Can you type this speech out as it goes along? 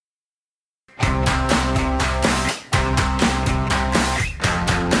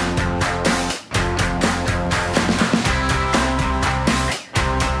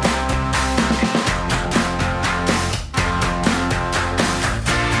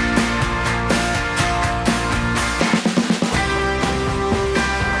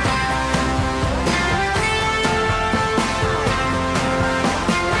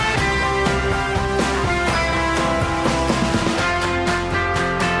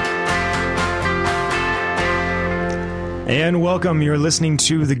And welcome. You're listening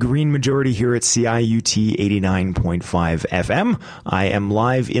to The Green Majority here at CIUT 89.5 FM. I am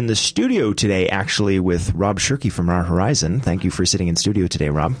live in the studio today, actually, with Rob Shirky from Our Horizon. Thank you for sitting in studio today,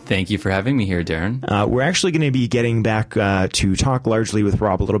 Rob. Thank you for having me here, Darren. We're actually going to be getting back to talk largely with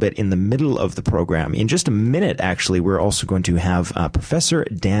Rob a little bit in the middle of the program. In just a minute, actually, we're also going to have Professor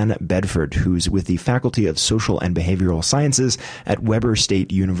Dan Bedford, who's with the Faculty of Social and Behavioral Sciences at Weber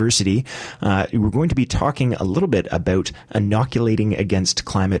State University. We're going to be talking a little bit about inoculating against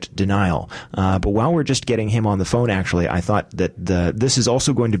climate denial. But while we're just getting him on the phone, actually, I thought that this is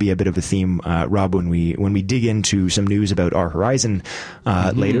also going to be a bit of a theme, Rob, when we dig into some news about Our Horizon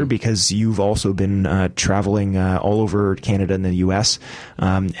later, because you've also been traveling all over Canada and the U.S.,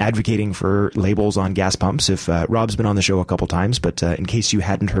 advocating for labels on gas pumps. If Rob's been on the show a couple times, but in case you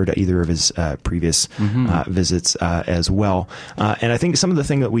hadn't heard either of his previous visits as well, and I think some of the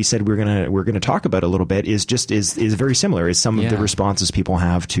thing that we said we're gonna talk about a little bit is very similar. Is some of the responses people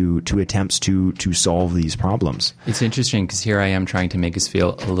have to attempts to solve these problems. It's interesting because here I am trying to make us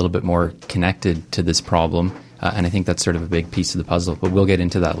feel a little bit more connected to this problem. And I think that's sort of a big piece of the puzzle, but we'll get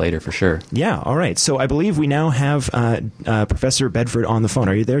into that later for sure. Yeah, all right. So I believe we now have Professor Bedford on the phone.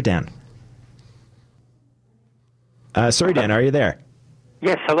 Are you there, Dan? Sorry, Dan, are you there?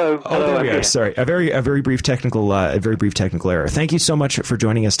 Yes, hello. Oh, there we are. Sorry, a very brief technical error. Thank you so much for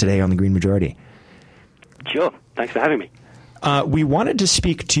joining us today on The Green Majority. Sure. Thanks for having me. We wanted to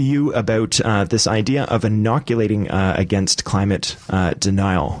speak to you about this idea of inoculating against climate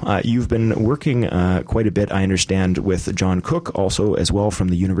denial. You've been working quite a bit, I understand, with John Cook, also as well from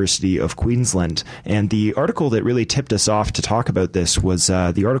the University of Queensland. And the article that really tipped us off to talk about this was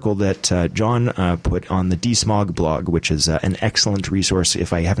the article that John put on the DeSmog blog, which is an excellent resource,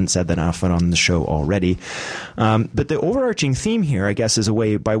 if I haven't said that enough on the show already. But the overarching theme here, I guess,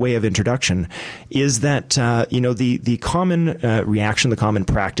 by way of introduction, is that the common reaction, the common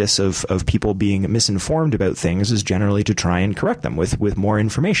practice of people being misinformed about things is generally to try and correct them with more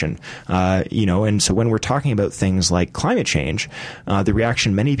information. And so when we're talking about things like climate change, the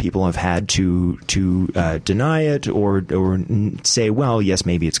reaction many people have had to deny it or say, well, yes,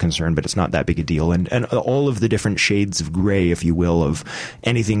 maybe it's concerned, but it's not that big a deal. And all of the different shades of gray, if you will, of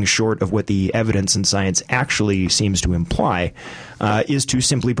anything short of what the evidence and science actually seems to imply, is to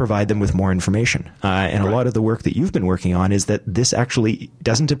simply provide them with more information. And a lot of the work that you've been working on is that this actually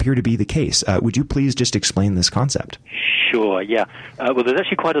doesn't appear to be the case. Would you please just explain this concept? Sure, yeah. Well, there's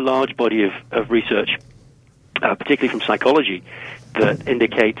actually quite a large body of research, particularly from psychology, that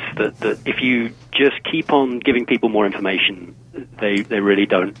indicates that if you just keep on giving people more information, they really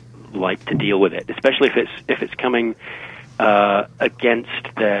don't like to deal with it, especially if it's coming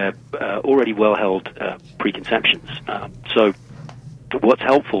against their already well-held preconceptions. So what's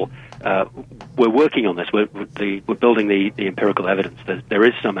helpful, we're working on this. We're building the empirical evidence. There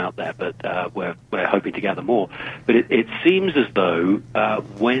is some out there, but we're hoping to gather more. But it seems as though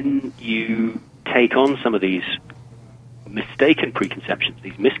when you take on some of these mistaken preconceptions,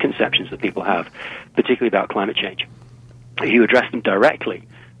 these misconceptions that people have, particularly about climate change, you address them directly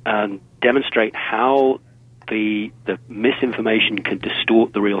and demonstrate how the misinformation can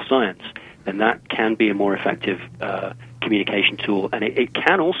distort the real science, then that can be a more effective communication tool. And it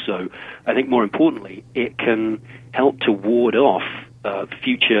can also, I think more importantly, it can help to ward off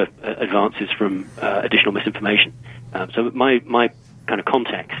future advances from additional misinformation. So my kind of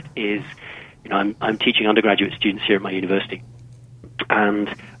context is, I'm teaching undergraduate students here at my university,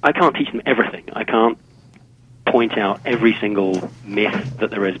 and I can't teach them everything. I can't point out every single myth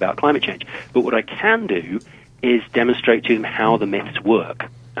that there is about climate change. But what I can do is demonstrate to them how the myths work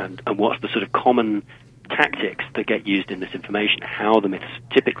and what's the sort of common tactics that get used in this information, how the myths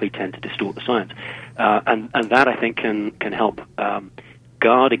typically tend to distort the science. And that, I think, can help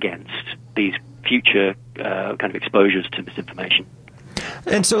guard against these future kind of exposures to misinformation.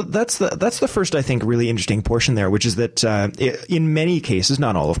 And so that's the first, I think, really interesting portion there, which is that in many cases,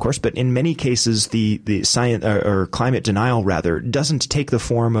 not all, of course, but in many cases, the science or climate denial rather doesn't take the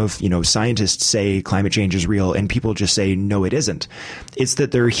form of, scientists say climate change is real and people just say no, it isn't. It's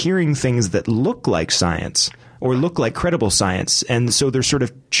that they're hearing things that look like science or look like credible science, and so they're sort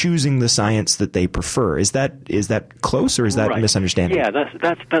of choosing the science that they prefer. Is that close, or is that misunderstanding? Yeah,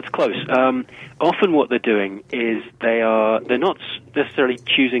 that's close. Often what they're doing is they're not necessarily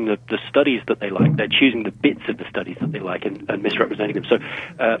choosing the studies that they like. They're choosing the bits of the studies that they like and misrepresenting them.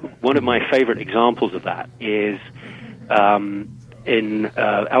 So one of my favorite examples of that is in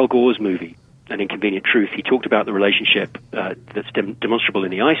Al Gore's movie, An Inconvenient Truth, he talked about the relationship that's demonstrable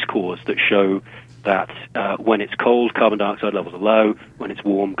in the ice cores that show that when it's cold, carbon dioxide levels are low. When it's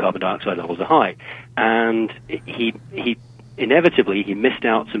warm, carbon dioxide levels are high. And he inevitably missed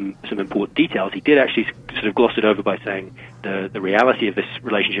out some important details. He did actually sort of gloss it over by saying the reality of this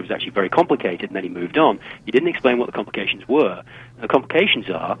relationship is actually very complicated, and then he moved on. He didn't explain what the complications were. The complications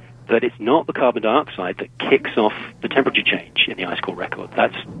are that it's not the carbon dioxide that kicks off the temperature change in the ice core record.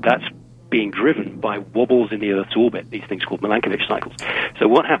 That's being driven by wobbles in the Earth's orbit, these things called Milankovitch cycles. So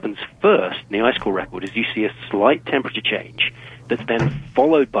what happens first in the ice core record is you see a slight temperature change that's then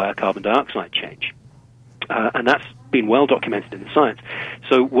followed by a carbon dioxide change. And that's been well documented in the science.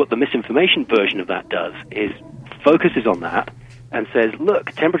 So what the misinformation version of that does is focuses on that and says,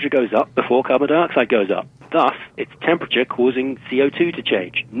 look, temperature goes up before carbon dioxide goes up. Thus, it's temperature causing CO2 to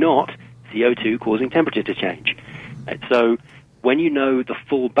change, not CO2 causing temperature to change. And so when you know the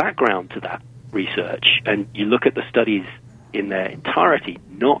full background to that research and you look at the studies in their entirety,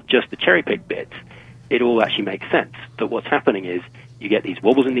 not just the cherry-picked bits, it all actually makes sense that what's happening is you get these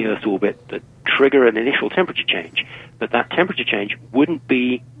wobbles in the Earth's orbit that trigger an initial temperature change, but that temperature change wouldn't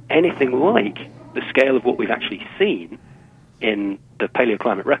be anything like the scale of what we've actually seen in the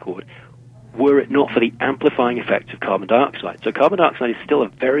paleoclimate record were it not for the amplifying effects of carbon dioxide. So carbon dioxide is still a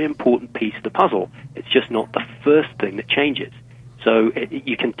very important piece of the puzzle. It's just not the first thing that changes. So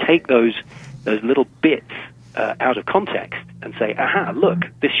you can take those little bits out of context and say, aha, look,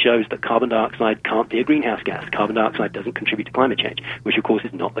 this shows that carbon dioxide can't be a greenhouse gas. Carbon dioxide doesn't contribute to climate change, which of course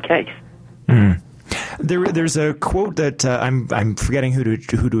is not the case. Mm. There's a quote that I'm forgetting who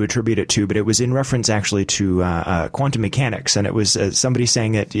to attribute it to, but it was in reference actually to quantum mechanics, and it was somebody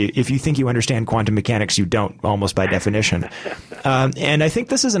saying that if you think you understand quantum mechanics, you don't, almost by definition. And I think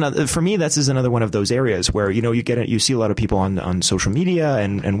this is another, for me, this is another one of those areas where you see a lot of people on social media,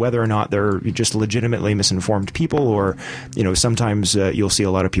 and whether or not they're just legitimately misinformed people, or sometimes you'll see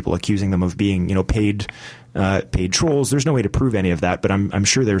a lot of people accusing them of being paid trolls. There's no way to prove any of that, but I'm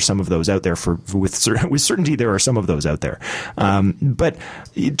sure there's some of those out there. With certainty, there are some of those out there. But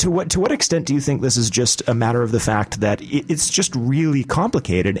to what extent do you think this is just a matter of the fact that it's just really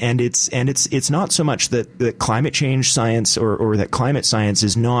complicated, and it's not so much that climate change science or that climate science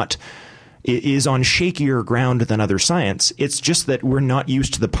is on shakier ground than other science. It's just that we're not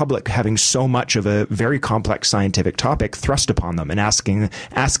used to the public having so much of a very complex scientific topic thrust upon them and asking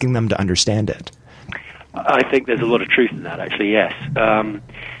them to understand it. I think there's a lot of truth in that, actually, yes. I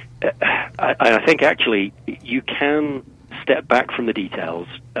think, actually, you can step back from the details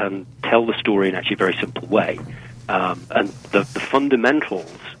and tell the story in actually a very simple way. And the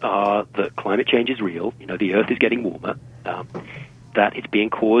fundamentals are that climate change is real. The Earth is getting warmer, that it's being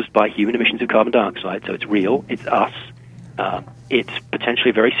caused by human emissions of carbon dioxide, so it's real, it's us. It's potentially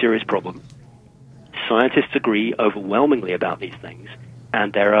a very serious problem. Scientists agree overwhelmingly about these things,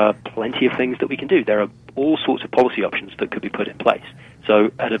 and there are plenty of things that we can do. There are all sorts of policy options that could be put in place.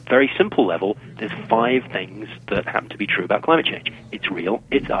 So at a very simple level, there's 5 things that happen to be true about climate change. It's real,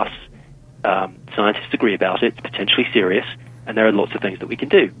 it's us, scientists agree about it, it's potentially serious, and there are lots of things that we can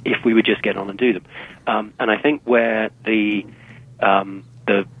do if we would just get on and do them. And I think where the sort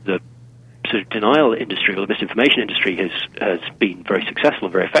of denial industry or the misinformation industry has been very successful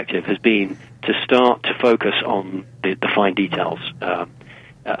and very effective has been to start to focus on the fine details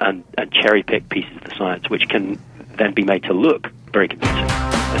and cherry-pick pieces of the science, which can then be made to look very convincing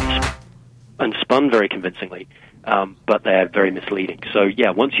and spun very convincingly, but they're very misleading. So,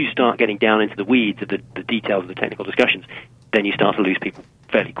 yeah, once you start getting down into the weeds of the details of the technical discussions, then you start to lose people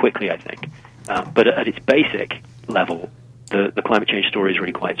fairly quickly, I think. But at its basic level, the climate change story is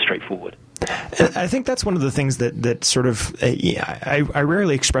really quite straightforward. I think that's one of the things that sort of I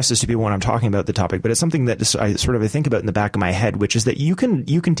rarely express this to people when I'm talking about the topic, but it's something that I think about in the back of my head, which is that you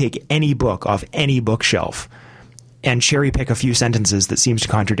can take any book off any bookshelf and cherry pick a few sentences that seems to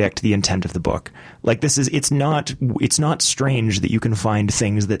contradict the intent of the book. Like it's not strange that you can find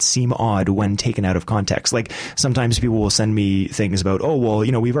things that seem odd when taken out of context. Like sometimes people will send me things about,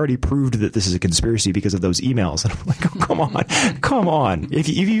 we've already proved that this is a conspiracy because of those emails. And I'm like, oh, come on. If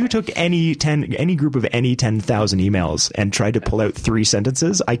you took any group of any 10,000 emails and tried to pull out 3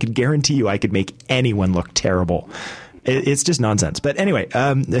 sentences, I could guarantee you I could make anyone look terrible. It's just nonsense. But anyway,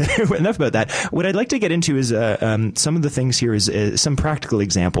 enough about that. What I'd like to get into is some of the things here is some practical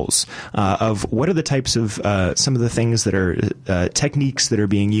examples of what are the types of some of the things that are techniques that are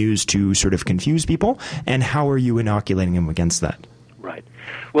being used to sort of confuse people, and how are you inoculating them against that? Right.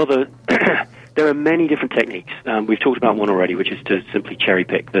 Well, there are many different techniques. We've talked about one already, which is to simply cherry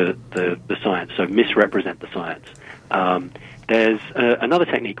pick the science, so misrepresent the science. there's another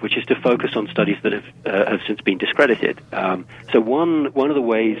technique, which is to focus on studies that have since been discredited. So one of the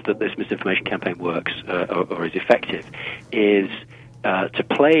ways that this misinformation campaign works, or is effective, is to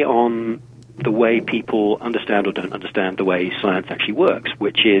play on the way people understand or don't understand the way science actually works,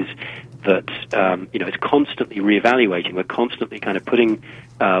 which is that it's constantly reevaluating. We're constantly kind of putting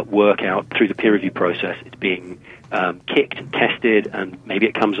work out through the peer review process. It's being kicked and tested, and maybe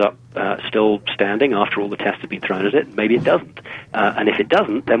it comes up still standing after all the tests have been thrown at it. Maybe it doesn't, and if it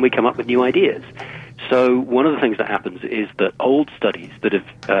doesn't, then we come up with new ideas. So one of the things that happens is that old studies that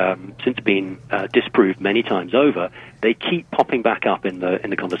have since been disproved many times over, they keep popping back up in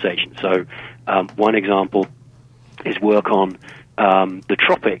the conversation. So one example is work on the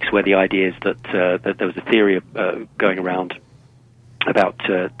tropics, where the idea is that there was a theory going around about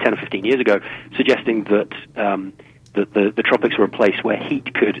 10 or 15 years ago, suggesting that the tropics were a place where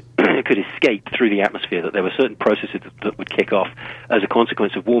heat could escape through the atmosphere, that there were certain processes that would kick off as a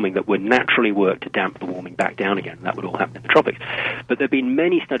consequence of warming that would naturally work to damp the warming back down again. That would all happen in the tropics. But there have been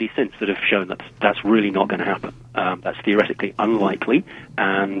many studies since that have shown that that's really not going to happen. That's theoretically unlikely,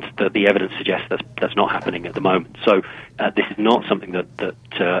 and that the evidence suggests that's not happening at the moment. So this is not something that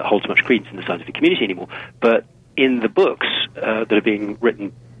holds much credence in the scientific community anymore. But in the books that are being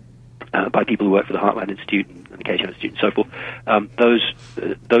written by people who work for the Heartland Institute and the Cato Institute and so forth,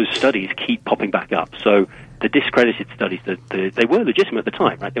 those studies keep popping back up. So the discredited studies, they were legitimate at the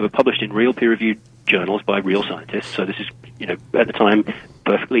time, right? They were published in real peer-reviewed journals by real scientists. So this is, at the time,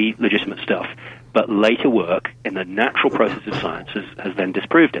 perfectly legitimate stuff. But later work in the natural process of science has then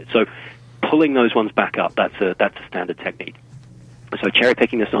disproved it. So pulling those ones back up, that's a standard technique. So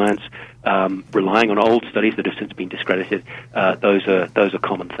cherry-picking the science, relying on old studies that have since been discredited, those are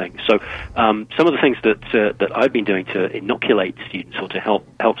common things. So some of the things that I've been doing to inoculate students, or to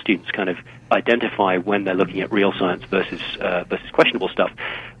help students kind of identify when they're looking at real science versus questionable stuff,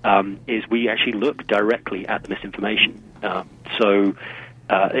 is we actually look directly at the misinformation. So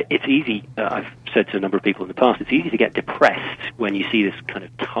it's easy, I've said to a number of people in the past, it's easy to get depressed when you see this kind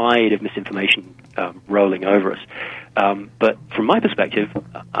of tide of misinformation rolling over us. But from my perspective,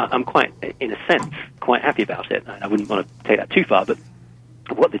 I'm quite, in a sense, quite happy about it. I wouldn't want to take that too far, but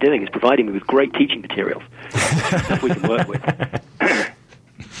what they're doing is providing me with great teaching materials that we can work with.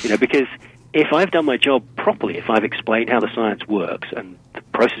 Because if I've done my job properly, if I've explained how the science works and the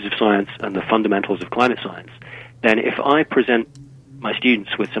process of science and the fundamentals of climate science, then if I present my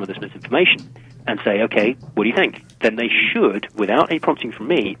students with some of this misinformation and say, okay, what do you think? Then they should, without any prompting from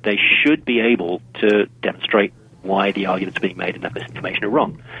me, they should be able to demonstrate why the arguments being made in that misinformation are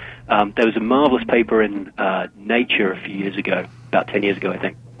wrong. There was a marvelous paper in Nature a few years ago, about 10 years ago, I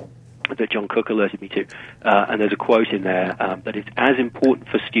think, that John Cook alerted me to. And there's a quote in there that it's as important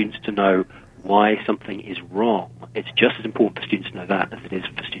for students to know why something is wrong. It's just as important for students to know that as it is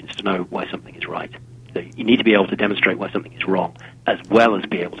for students to know why something is right. So you need to be able to demonstrate why something is wrong, as well as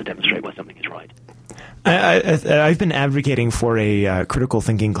be able to demonstrate why something is right. I've been advocating for a critical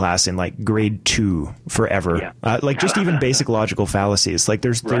thinking class in like grade 2 forever. Yeah. Just even basic logical fallacies. Like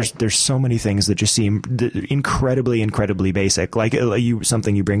there's so many things that just seem incredibly basic. Like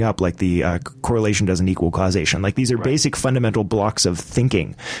something you bring up, like the correlation doesn't equal causation. Like these are basic fundamental blocks of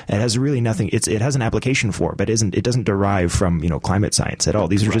thinking. It has really nothing. It has an application for, but it doesn't derive from climate science at all.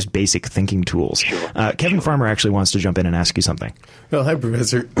 These are just basic thinking tools. Sure. Kevin Farmer actually wants to jump in and ask you something. Well, hi,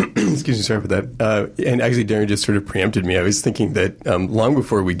 Professor. Excuse me, sorry for that. And actually, Darren just sort of preempted me. I was thinking that long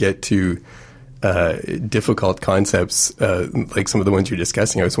before we get to difficult concepts like some of the ones you're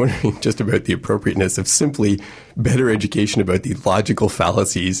discussing, I was wondering just about the appropriateness of simply better education about the logical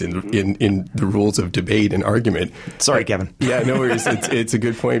fallacies in the rules of debate and argument. Sorry, Kevin. Yeah, no worries. It's a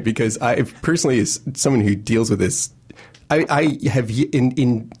good point, because I personally, as someone who deals with this, I have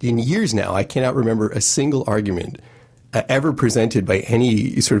in years now, I cannot remember a single argument ever presented by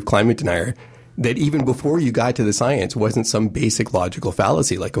any sort of climate denier that even before you got to the science wasn't some basic logical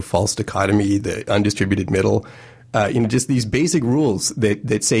fallacy, like a false dichotomy, the undistributed middle, just these basic rules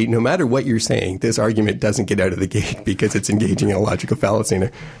that say no matter what you're saying, this argument doesn't get out of the gate because it's engaging in a logical fallacy.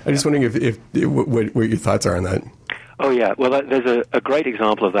 And I'm just wondering what your thoughts are on that. Oh, yeah. Well, there's a great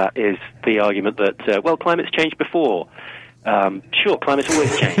example of that is the argument that, climate's changed before. Sure, climate's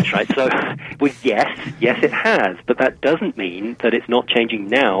always changed, right? So, yes, it has, but that doesn't mean that it's not changing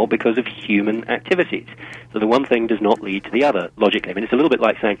now because of human activities. So the one thing does not lead to the other, logically. I mean, it's a little bit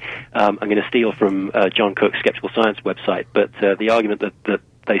like saying, I'm going to steal from John Cook's Skeptical Science website, but the argument that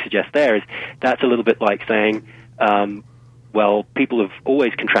they suggest there is that's a little bit like saying, people have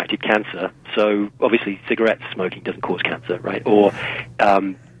always contracted cancer, so obviously cigarette smoking doesn't cause cancer, right? Or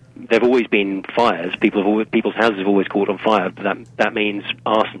there've always been fires. People's houses have always caught on fire, but that means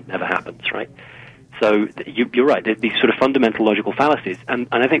arson never happens, right? So you're right. There's these sort of fundamental logical fallacies, and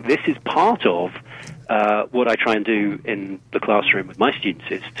I think this is part of what I try and do in the classroom with my students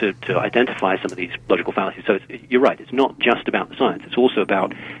is to identify some of these logical fallacies. So you're right. It's not just about the science. It's also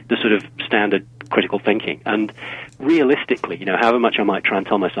about the sort of standard critical thinking. And realistically, however much I might try and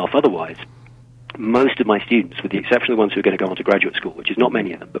tell myself otherwise, most of my students, with the exception of the ones who are going to go on to graduate school, which is not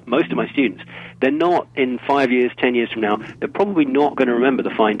many of them, but most of my students, they're not, in 5 years, 10 years from now, they're probably not going to remember the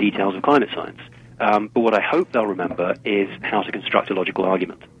fine details of climate science. But what I hope they'll remember is how to construct a logical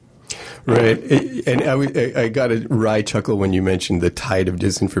argument. Right. And I got a wry chuckle when you mentioned the tide of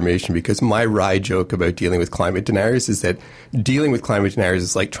disinformation, because my wry joke about dealing with climate deniers is that dealing with climate deniers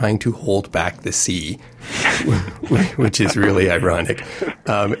is like trying to hold back the sea, which is really ironic.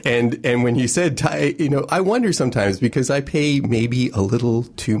 And when you said, I wonder sometimes, because I pay maybe a little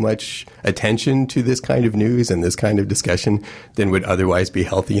too much attention to this kind of news and this kind of discussion than would otherwise be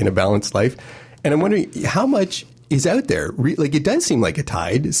healthy in a balanced life. And I'm wondering how much is out there. Like, it does seem like a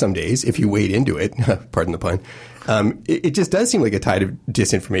tide some days if you wade into it. Pardon the pun. It just does seem like a tide of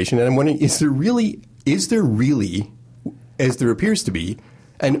disinformation. And I'm wondering, is there really, as there appears to be,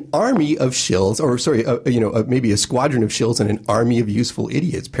 an army of shills, or maybe a squadron of shills and an army of useful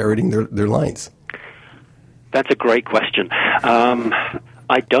idiots parroting their lines? That's a great question.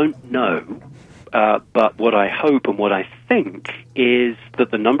 I don't know. But what I hope and what I think is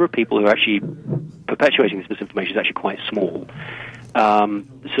that the number of people who are actually perpetuating this misinformation is actually quite small.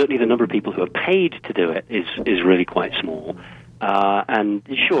 Certainly the number of people who are paid to do it is really quite small. And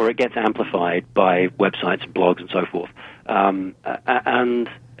sure, it gets amplified by websites and blogs and so forth. And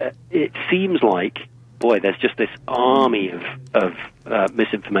it seems like, boy, there's just this army of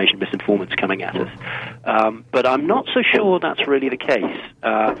misinformation, misinformants coming at us. But I'm not so sure that's really the case.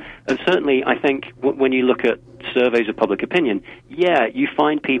 And certainly, I think when you look at surveys of public opinion, you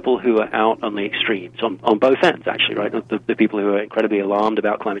find people who are out on the extremes, on both ends, actually, right? The people who are incredibly alarmed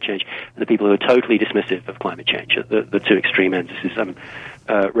about climate change and the people who are totally dismissive of climate change, the two extreme ends. This is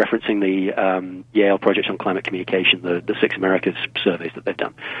referencing the Yale Project on Climate Communication, the Six Americas surveys that they've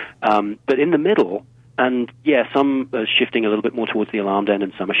done. But in the middle, and some are shifting a little bit more towards the alarmed end,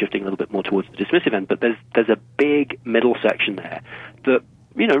 and some are shifting a little bit more towards the dismissive end. But there's a big middle section there that,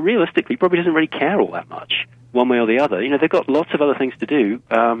 realistically probably doesn't really care all that much, one way or the other. They've got lots of other things to do.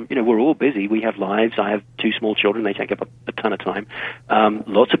 We're all busy. We have lives. I have 2 small children. They take up a ton of time.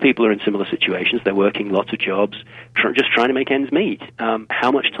 Lots of people are in similar situations. They're working lots of jobs, just trying to make ends meet.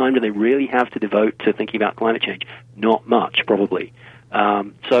 How much time do they really have to devote to thinking about climate change? Not much, probably.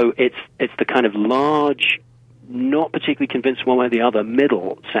 So it's the kind of large, not particularly convinced one way or the other,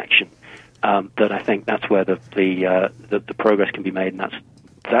 middle section that I think that's where the progress can be made, and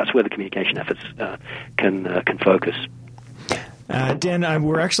that's where the communication efforts can focus. Dan,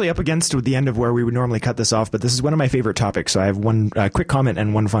 we're actually up against the end of where we would normally cut this off, but this is one of my favorite topics, so I have one quick comment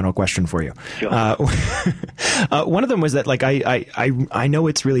and one final question for you. Sure. One of them was that, like, I know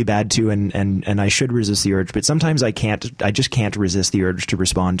it's really bad too, and I should resist the urge, but sometimes I just can't resist the urge to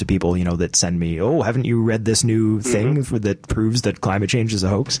respond to people, that send me, oh, haven't you read this new thing that proves that climate change is a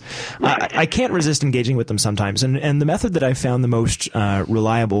hoax? I can't resist engaging with them sometimes, and the method that I've found the most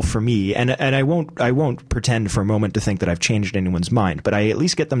reliable for me, and I won't pretend for a moment to think that I've changed anyone's mind, but I at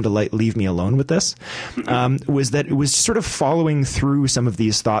least get them to leave me alone with this, was that it was sort of following through some of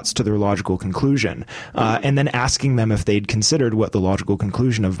these thoughts to their logical conclusion, and then asking them if they'd considered what the logical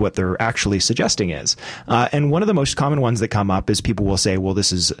conclusion of what they're actually suggesting is. And one of the most common ones that come up is people will say, well,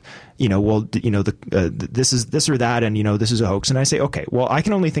 this is, this is this or that, and, this is a hoax. And I say, okay, well, I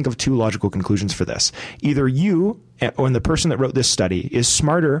can only think of 2 logical conclusions for this. Either you or the person that wrote this study is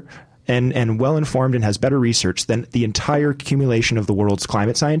smarter and well-informed and has better research than the entire accumulation of the world's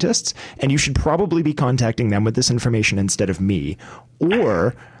climate scientists, and you should probably be contacting them with this information instead of me.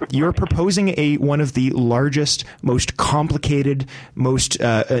 Or you're proposing one of the largest, most complicated, most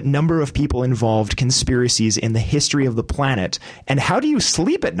number of people involved conspiracies in the history of the planet. And how do you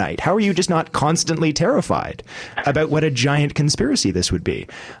sleep at night? How are you just not constantly terrified about what a giant conspiracy this would be?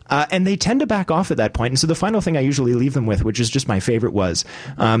 And they tend to back off at that point. And so the final thing I usually leave them with, which is just my favorite, was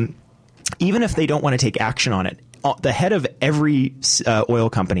even if they don't want to take action on it, the head of every oil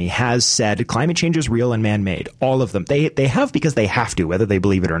company has said climate change is real and man-made. All of them. They have because they have to, whether they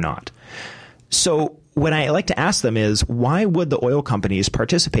believe it or not. So what I like to ask them is, why would the oil companies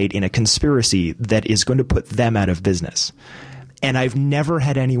participate in a conspiracy that is going to put them out of business? And I've never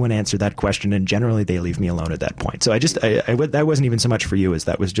had anyone answer that question, and generally they leave me alone at that point. So that wasn't even so much for you as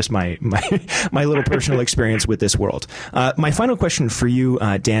that was just my little personal experience with this world. My final question for you,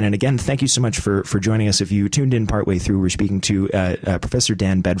 Dan, and again, thank you so much for joining us. If you tuned in partway through, we're speaking to Professor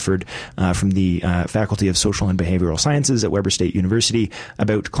Dan Bedford from the Faculty of Social and Behavioral Sciences at Weber State University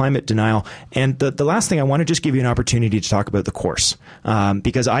about climate denial. And the last thing, I want to just give you an opportunity to talk about the course,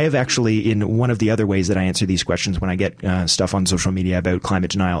 because I have actually, in one of the other ways that I answer these questions when I get stuff on social media about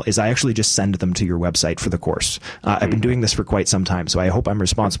climate denial, is I actually just send them to your website for the course. I've been doing this for quite some time, so I hope I'm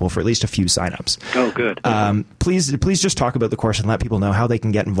responsible for at least a few signups. Oh, good. Please just talk about the course and let people know how they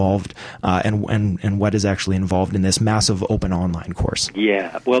can get involved and what is actually involved in this massive open online course.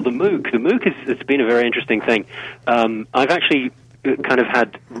 Yeah, well, the MOOC it's been a very interesting thing. I've actually kind of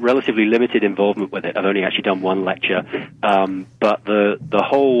had relatively limited involvement with it. I've only actually done one lecture, but the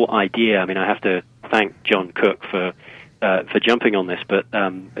whole idea, I mean, I have to thank John Cook for jumping on this, but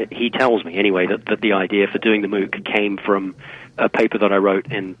he tells me anyway that the idea for doing the MOOC came from a paper that I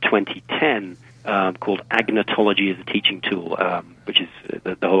wrote in 2010 called Agnotology as a Teaching Tool, which is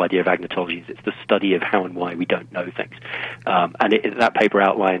the whole idea of agnotology is it's the study of how and why we don't know things. And that paper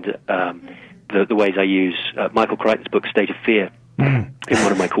outlined the ways I use Michael Crichton's book State of Fear in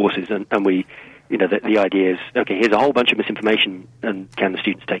one of my courses, and we, the idea is, okay, here's a whole bunch of misinformation, and can the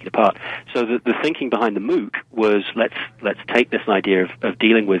students take it apart? So the thinking behind the MOOC was let's take this idea of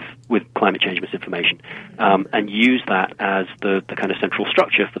dealing with climate change misinformation and use that as the kind of central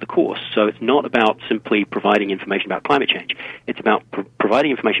structure for the course. So it's not about simply providing information about climate change. It's about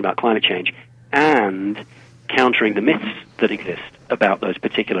providing information about climate change and countering the myths that exist about those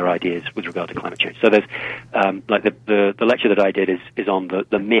particular ideas with regard to climate change. So there's like the lecture that I did is on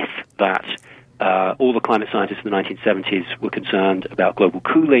the myth that all the climate scientists in the 1970s were concerned about global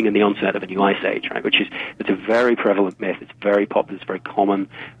cooling and the onset of a new ice age, right? It's a very prevalent myth. It's very popular. It's very common.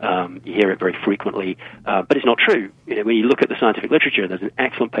 You hear it very frequently, but it's not true. When you look at the scientific literature, there's an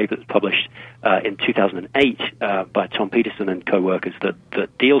excellent paper that's published in 2008 by Tom Peterson and co-workers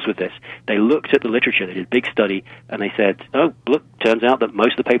that deals with this. They looked at the literature. They did a big study, and they said, oh, look, turns out that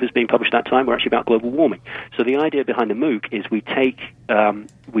most of the papers being published at that time were actually about global warming. So the idea behind the MOOC is we take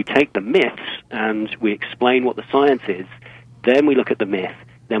the myths and we explain what the science is, then we look at the myth,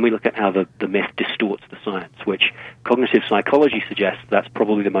 then we look at how the myth distorts the science, which cognitive psychology suggests that's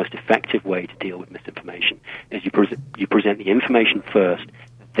probably the most effective way to deal with misinformation, is you present the information first,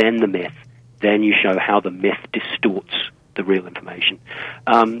 then the myth, then you show how the myth distorts the real information.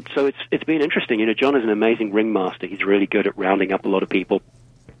 So it's been interesting. John is an amazing ringmaster. He's really good at rounding up a lot of people.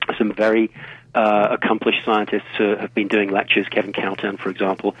 Some very accomplished scientists have been doing lectures. Kevin Cowtan, for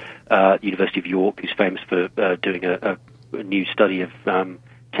example, at the University of York, who's famous for doing a new study of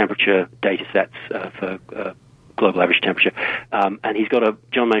temperature data sets for global average temperature. And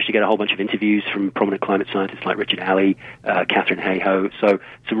John managed to get a whole bunch of interviews from prominent climate scientists like Richard Alley, Catherine Hayhoe. So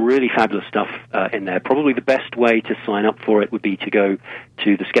some really fabulous stuff in there. Probably the best way to sign up for it would be to go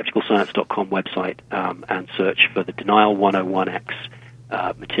to the skepticalscience.com website and search for the Denial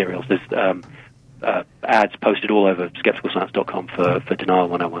 101X materials. There's ads posted all over skepticalscience.com for Denial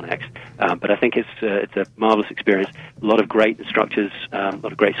 101X. But I think it's a marvelous experience. A lot of great instructors, a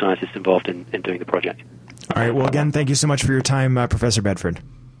lot of great scientists involved in doing the project. All right. Well, again, thank you so much for your time, Professor Bedford.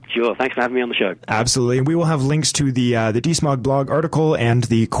 Sure. Thanks for having me on the show. Absolutely. And we will have links to the DSMOG blog article and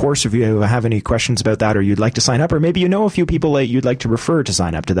the course if you have any questions about that or you'd like to sign up, or maybe a few people that you'd like to refer to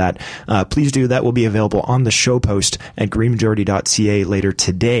sign up to that. Please do. That will be available on the show post at greenmajority.ca later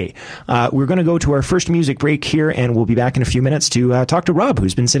today. We're going to go to our first music break here, and we'll be back in a few minutes to talk to Rob,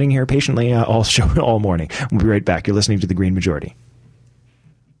 who's been sitting here patiently all morning. We'll be right back. You're listening to The Green Majority.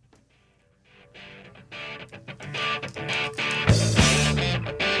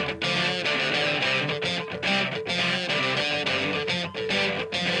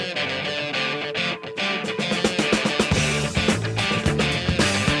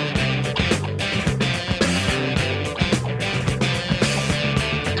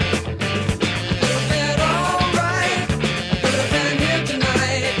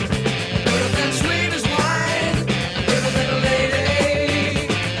 Sweet as wine, better than a lady.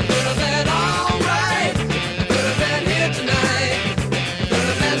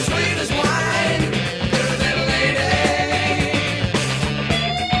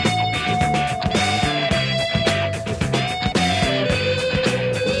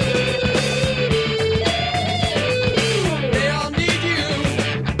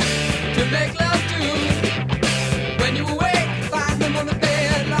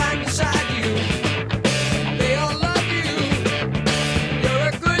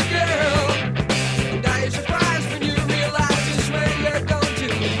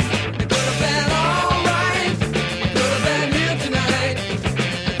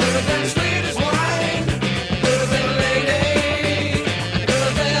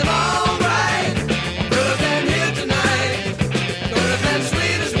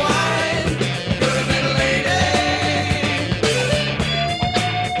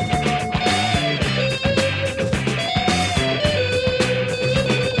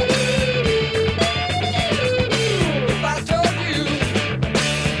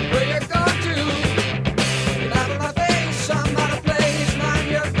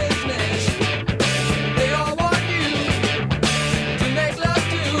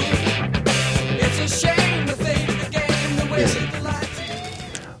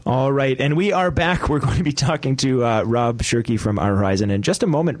 All right, and we are back. We're going to be talking to Rob Shirky from Our Horizon in just a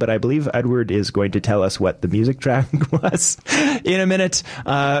moment, but I believe Edward is going to tell us what the music track was in a minute.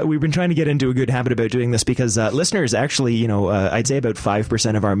 We've been trying to get into a good habit about doing this because listeners actually, I'd say about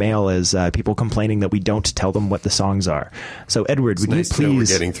 5% of our mail is people complaining that we don't tell them what the songs are. So, Edward, would you please... we're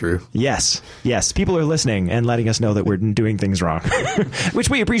getting through. Yes, people are listening and letting us know that we're doing things wrong, which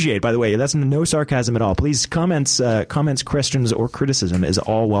we appreciate, by the way. That's no sarcasm at all. Please, comments, questions, or criticism is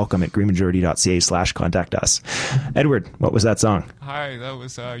all welcome at greenmajority.ca/contact us. Edward, what was that song? Hi, that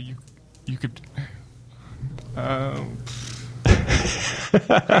was you could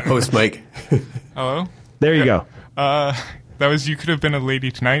Host Mike. Hello? There you go. That was You Could Have Been a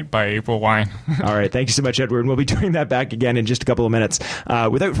Lady Tonight by April Wine. All right. Thank you so much, Edward. And we'll be doing that back again in just a couple of minutes.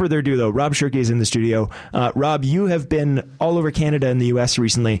 Without further ado, though, Rob Shirky is in the studio. Rob, you have been all over Canada and the U.S.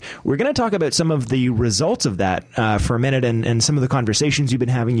 recently. We're going to talk about some of the results of that for a minute and some of the conversations you've been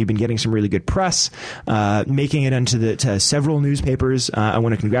having. You've been getting some really good press, making it to several newspapers. I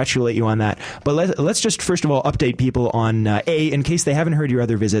want to congratulate you on that. But let's just, first of all, update people on, in case they haven't heard your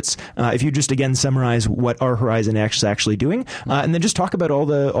other visits, if you just, again, summarize what Our Horizon is actually doing. And then just talk about all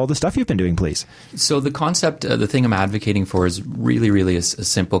the stuff you've been doing, please. So the concept, the thing I'm advocating for is really a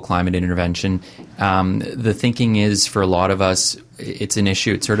simple climate intervention. The thinking is for a lot of us, it's an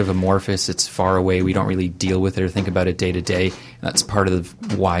issue. It's sort of amorphous. It's far away. We don't really deal with it or think about it day to day. That's part of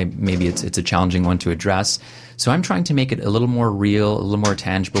why maybe it's a challenging one to address. So I'm trying to make it a little more real, a little more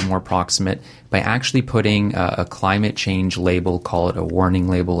tangible, more proximate by actually putting a climate change label, call it a warning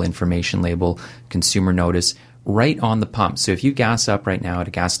label, information label, consumer notice, right on the pump. So if you gas up right now at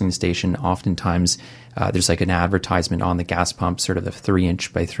a gasoline station, oftentimes there's like an advertisement on the gas pump, sort of a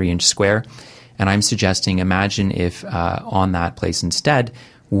 3-inch by 3-inch square. And I'm suggesting, imagine if on that place instead,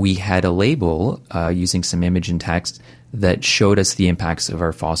 we had a label using some image and text that showed us the impacts of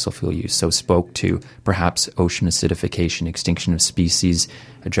our fossil fuel use. So spoke to perhaps ocean acidification, extinction of species,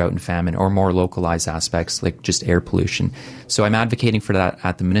 a drought and famine, or more localized aspects like just air pollution. So I'm advocating for that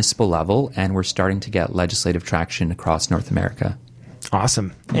at the municipal level, and we're starting to get legislative traction across North America.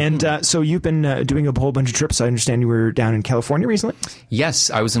 Awesome. And so you've been doing a whole bunch of trips. I understand you were down in California recently?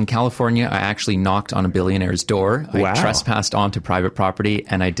 Yes, I was in California. I actually knocked on a billionaire's door. Wow. I trespassed onto private property,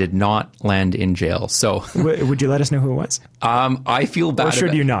 and I did not land in jail. So, would you let us know who it was? I feel bad. Or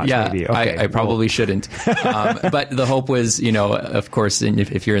should you not? Yeah, maybe. Okay, I probably shouldn't. But the hope was, of course,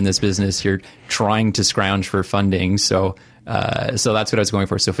 if you're in this business, you're trying to scrounge for funding. So that's what I was going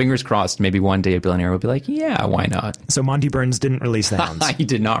for. So fingers crossed, maybe one day a billionaire will be like, yeah, why not? So Monty Burns didn't release the hounds. He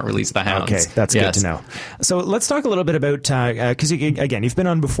did not release the hounds. Okay, that's good to know. So let's talk a little bit about, because again, you've been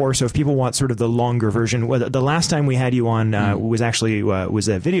on before, so if people want sort of the longer version, the last time we had you on was actually was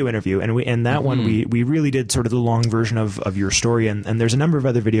a video interview, and in that one we really did sort of the long version of your story, and there's a number of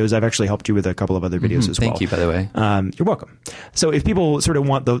other videos. I've actually helped you with a couple of other videos as well. Thank you, by the way. You're welcome. So if people sort of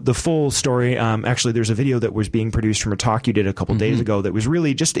want the full story, actually there's a video that was being produced from a talk you did a couple days ago that was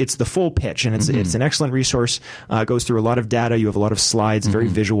really just, it's the full pitch, and it's an excellent resource. Goes through a lot of data. You have a lot of slides, very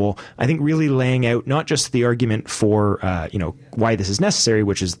visual. I think really laying out not just the argument for why this is necessary,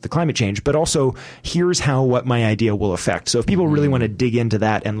 which is the climate change, but also here's what my idea will affect. So if people really want to dig into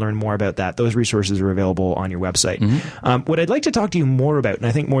that and learn more about that, those resources are available on your website. What I'd like to talk to you more about, and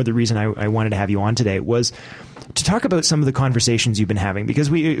I think more the reason I wanted to have you on today, was to talk about some of the conversations you've been having, because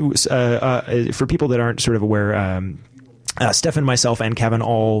for people that aren't sort of aware, Stefan, myself, and Kevin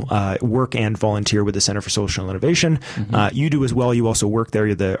all work and volunteer with the Center for Social Innovation. You do as well. You also work there.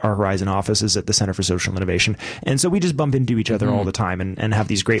 Our Horizon office is at the Center for Social Innovation. And so we just bump into each other all the time and have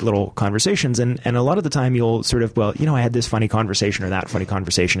these great little conversations. And a lot of the time you'll sort of, I had this funny conversation or that funny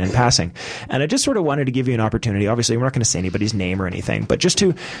conversation in passing. And I just sort of wanted to give you an opportunity. Obviously, we're not going to say anybody's name or anything, but just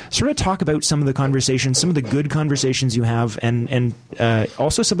to sort of talk about some of the conversations, some of the good conversations you have, and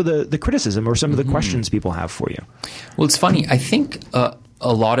also some of the criticism or some of the questions people have for you. Well, it's funny. I think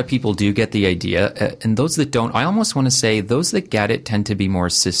a lot of people do get the idea, and those that don't, I almost want to say those that get it tend to be more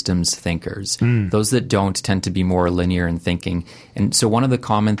systems thinkers. Those that don't tend to be more linear in thinking. And so one of the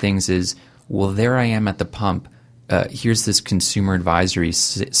common things is, well, there I am at the pump. Here's this consumer advisory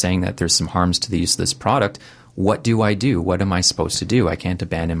saying that there's some harms to the use of this product. What do I do? What am I supposed to do? I can't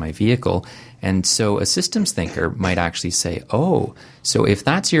abandon my vehicle. And so a systems thinker might actually say, oh, so if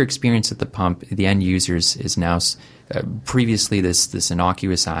that's your experience at the pump, the end user is now previously this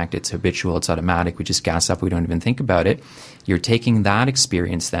innocuous act, it's habitual, it's automatic, we just gas up, we don't even think about it. You're taking that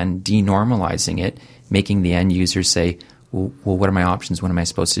experience then, denormalizing it, making the end user say, well, what are my options? What am I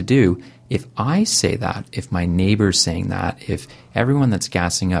supposed to do? If I say that, if my neighbor's saying that, if everyone that's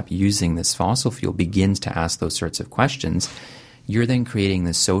gassing up using this fossil fuel begins to ask those sorts of questions, you're then creating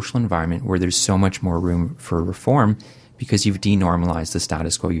this social environment where there's so much more room for reform because you've denormalized the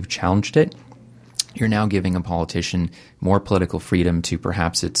status quo, you've challenged it. You're now giving a politician more political freedom to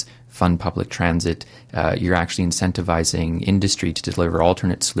perhaps it's fund public transit. You're actually incentivizing industry to deliver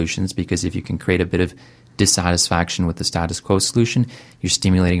alternate solutions, because if you can create a bit of dissatisfaction with the status quo solution, you're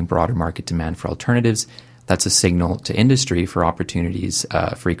stimulating broader market demand for alternatives. That's a signal to industry for opportunities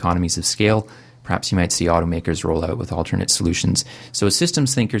for economies of scale. Perhaps you might see automakers roll out with alternate solutions. So a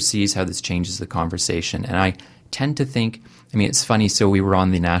systems thinker sees how this changes the conversation. And I tend to think, it's funny, so we were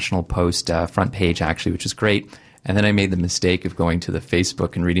on the National Post front page, actually, which is great. And then I made the mistake of going to the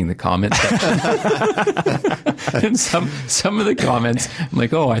Facebook and reading the comments section. And some of the comments, I'm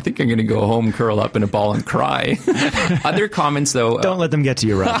like, I think I'm going to go home, curl up in a ball and cry. Other comments, though... Don't let them get to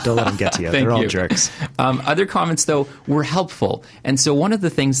you, Rob. Don't let them get to you. They're all jerks. Other comments, though, were helpful. And so one of the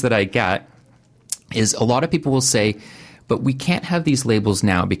things that I get is a lot of people will say, but we can't have these labels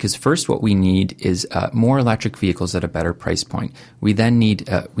now because first what we need is more electric vehicles at a better price point. We then need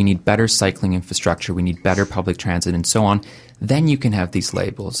better cycling infrastructure. We need better public transit and so on. Then you can have these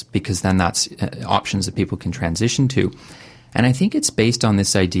labels because then that's options that people can transition to. And I think it's based on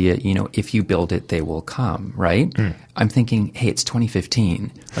this idea, if you build it, they will come, right? Mm. I'm thinking, hey, it's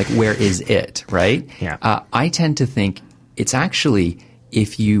 2015. Like, where is it, right? Yeah. I tend to think it's actually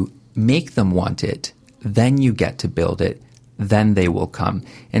if you make them want it, then you get to build it, then they will come.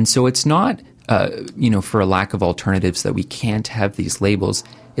 And so it's not, for a lack of alternatives that we can't have these labels.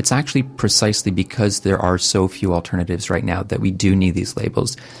 It's actually precisely because there are so few alternatives right now that we do need these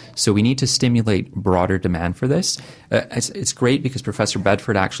labels. So we need to stimulate broader demand for this. It's great because Professor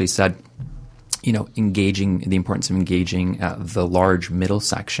Bedford actually said, the importance of engaging the large middle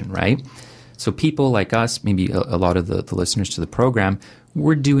section, right? So people like us, maybe a lot of the listeners to the program,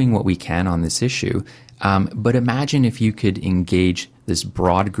 we're doing what we can on this issue. But imagine if you could engage this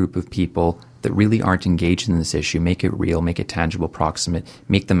broad group of people that really aren't engaged in this issue, make it real, make it tangible, proximate,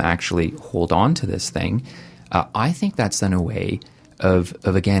 make them actually hold on to this thing. I think that's then a way of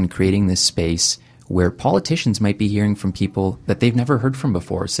again, creating this space where politicians might be hearing from people that they've never heard from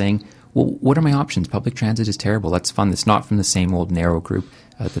before, saying, well, what are my options? Public transit is terrible. That's fun. It's not from the same old narrow group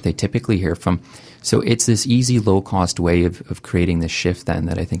that they typically hear from. So it's this easy, low-cost way of creating this shift then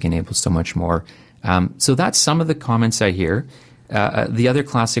that I think enables so much more. So that's some of the comments I hear. The other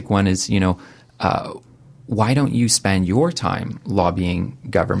classic one is, why don't you spend your time lobbying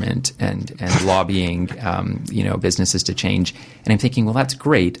government and lobbying, businesses to change? And I'm thinking, well, that's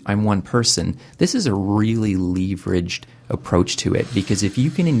great. I'm one person. This is a really leveraged approach to it, because if you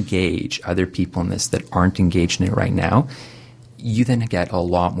can engage other people in this that aren't engaged in it right now, you then get a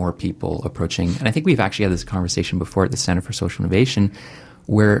lot more people approaching. And I think we've actually had this conversation before at the Center for Social Innovation,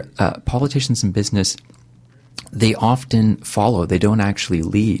 where politicians in business, they often follow. They don't actually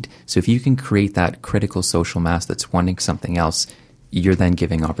lead. So if you can create that critical social mass that's wanting something else, you're then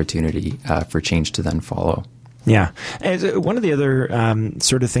giving opportunity for change to then follow. Yeah. And one of the other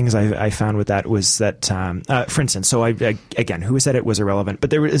sort of things I found with that was that, for instance, so again, who said it was irrelevant, but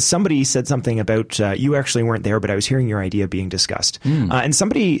there was somebody said something about, you actually weren't there, but I was hearing your idea being discussed. And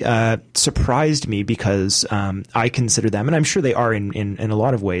somebody surprised me because I consider them, and I'm sure they are in a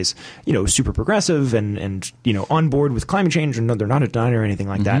lot of ways, super progressive and on board with climate change, and no, they're not a denier or anything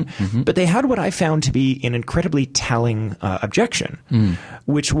like that. Mm-hmm. But they had what I found to be an incredibly telling objection,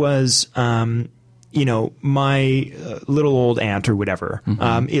 which was... my little old aunt or whatever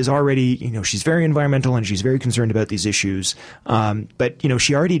is already, she's very environmental and she's very concerned about these issues. But,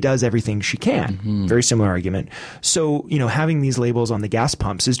 she already does everything she can. Mm-hmm. Very similar argument. So, having these labels on the gas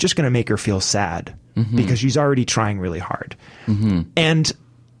pumps is just going to make her feel sad because she's already trying really hard. Mm-hmm. And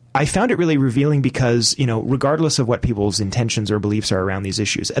I found it really revealing because, regardless of what people's intentions or beliefs are around these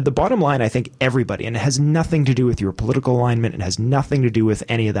issues, at the bottom line, I think everybody, and it has nothing to do with your political alignment, it has nothing to do with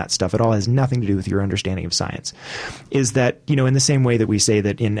any of that stuff at all, it has nothing to do with your understanding of science, is that, in the same way that we say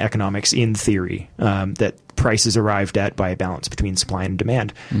that in economics, in theory, that price is arrived at by a balance between supply and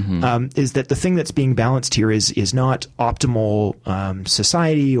demand, is that the thing that's being balanced here is not optimal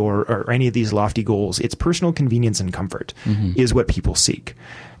society or any of these lofty goals. It's personal convenience and comfort is what people seek.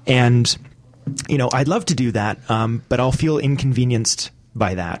 And, I'd love to do that, but I'll feel inconvenienced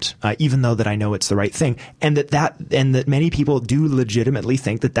by that, even though that I know it's the right thing, and that many people do legitimately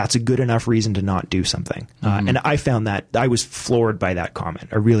think that that's a good enough reason to not do something. And I found that I was floored by that comment.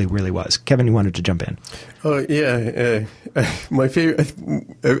 I really, really was. Kevin, you wanted to jump in. Oh yeah, my favorite.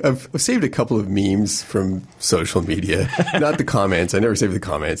 I've saved a couple of memes from social media. Not the comments. I never saved the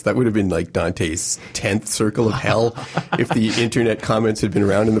comments. That would have been like Dante's 10th circle of hell if the internet comments had been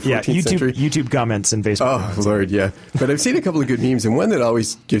around in the 14th century. YouTube comments and Facebook. Oh comments. Lord, yeah. But I've seen a couple of good memes, and one that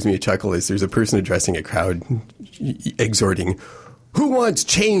always gives me a chuckle is there's a person addressing a crowd, exhorting, "Who wants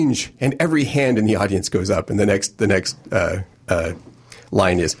change?" And every hand in the audience goes up, and the next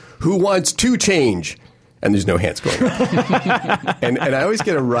line is, "Who wants to change?" And there's no hands going up. and I always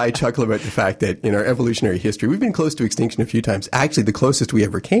get a wry chuckle about the fact that in our evolutionary history, we've been close to extinction a few times. Actually, the closest we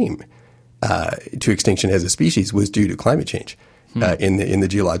ever came to extinction as a species was due to climate change in the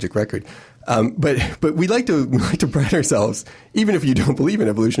geologic record. But we like to pride ourselves, even if you don't believe in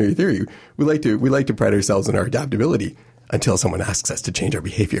evolutionary theory, we like to pride ourselves in our adaptability until someone asks us to change our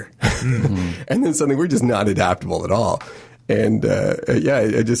behavior. And then suddenly we're just not adaptable at all. And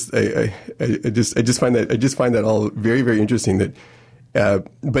I just find that all very, very interesting. That,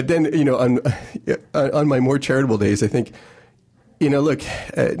 but then on my more charitable days, I think, look,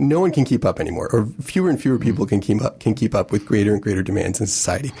 no one can keep up anymore, or fewer and fewer people can keep up with greater and greater demands in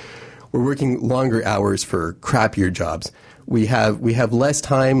society. We're working longer hours for crappier jobs. We have less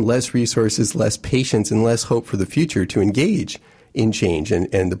time, less resources, less patience, and less hope for the future to engage in change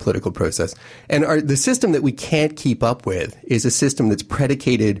and the political process. And the system that we can't keep up with is a system that's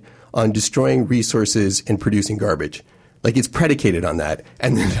predicated on destroying resources and producing garbage. Like, it's predicated on that.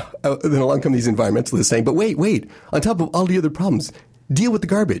 And then along come these environmentalists saying, but wait, on top of all the other problems, deal with the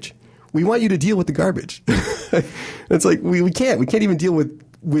garbage. We want you to deal with the garbage. It's like, we can't even deal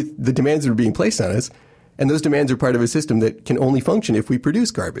with the demands that are being placed on us. And those demands are part of a system that can only function if we produce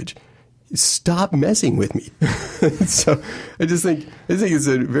garbage. Stop messing with me. So I think it's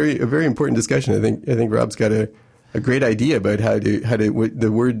a very important discussion. I think Rob's got a great idea about how to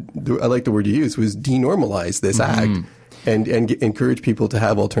the word I like the word you used was denormalize this act and encourage people to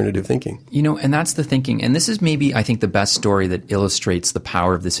have alternative thinking. And that's the thinking. And this is maybe, I think, the best story that illustrates the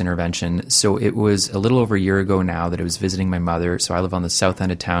power of this intervention. So it was a little over a year ago now that I was visiting my mother. So I live on the south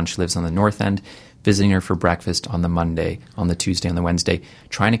end of town. She lives on the north end. Visiting her for breakfast on the Monday, on the Tuesday, on the Wednesday,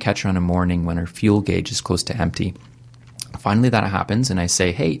 trying to catch her on a morning when her fuel gauge is close to empty. Finally, that happens, and I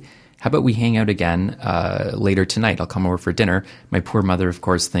say, hey, how about we hang out again later tonight? I'll come over for dinner. My poor mother, of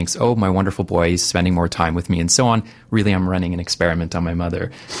course, thinks, oh, my wonderful boy is spending more time with me and so on. Really, I'm running an experiment on my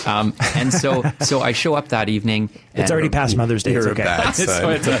mother. And so I show up that evening. It's already past Mother's Day. It's okay. So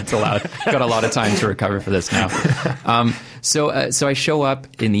it's allowed. Got a lot of time to recover for this now. So I show up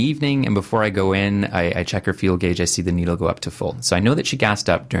in the evening, and before I go in, I check her fuel gauge. I see the needle go up to full. So I know that she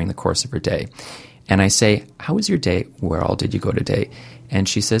gassed up during the course of her day. And I say, how was your day? Where all did you go today? And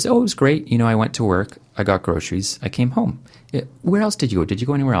she says, oh, it was great. I went to work. I got groceries. I came home. Where else did you go? Did you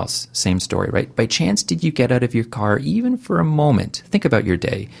go anywhere else? Same story, right? By chance, did you get out of your car even for a moment? Think about your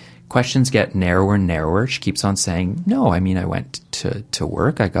day. Questions get narrower and narrower. She keeps on saying, no, I went to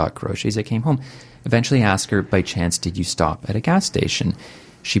work. I got groceries. I came home. Eventually ask her, by chance, did you stop at a gas station?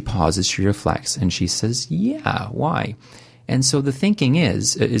 She pauses. She reflects. And she says, yeah, why? And so the thinking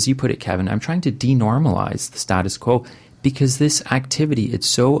is, as you put it, Kevin, I'm trying to denormalize the status quo because this activity, it's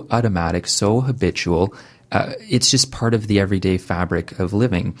so automatic, so habitual. It's just part of the everyday fabric of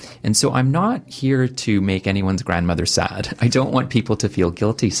living. And so I'm not here to make anyone's grandmother sad. I don't want people to feel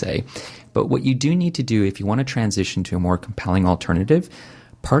guilty, say. But what you do need to do if you want to transition to a more compelling alternative,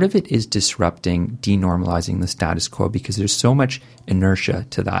 part of it is disrupting, denormalizing the status quo because there's so much inertia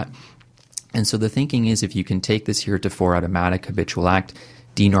to that. And so the thinking is if you can take this heretofore automatic habitual act,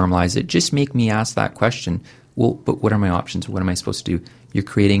 denormalize it, just make me ask that question. Well, but what are my options? What am I supposed to do? You're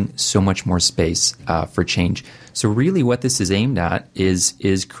creating so much more space for change. So really what this is aimed at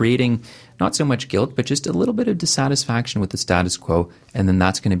is creating not so much guilt, but just a little bit of dissatisfaction with the status quo. And then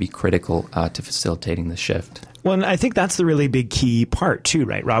that's going to be critical to facilitating the shift. Well, and I think that's the really big key part too,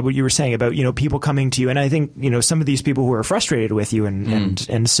 right, Rob? What you were saying about, people coming to you, and I think, some of these people who are frustrated with you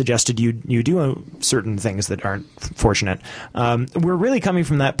and suggested you do certain things that aren't fortunate, we're really coming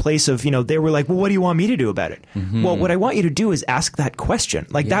from that place of, they were like, well, what do you want me to do about it? Mm-hmm. Well, what I want you to do is ask that question.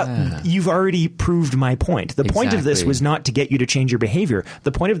 That, you've already proved my point. The point of this was not to get you to change your behavior.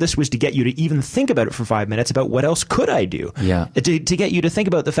 The point of this was to get you to to even think about it for 5 minutes about what else could I do? Yeah. To get you to think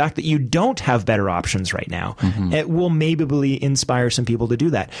about the fact that you don't have better options right now. It will maybe inspire some people to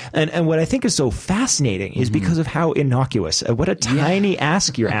do that. And what I think is so fascinating is because of how innocuous, what a tiny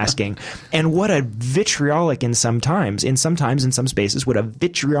ask you're asking, and what a vitriolic in some spaces, what a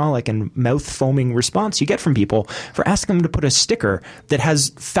vitriolic and mouth foaming response you get from people for asking them to put a sticker that has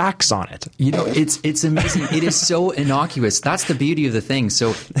facts on it. It's amazing. It is so innocuous. That's the beauty of the thing. So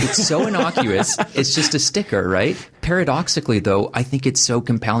it's so innocuous. It's just a sticker, right? Paradoxically, though, I think it's so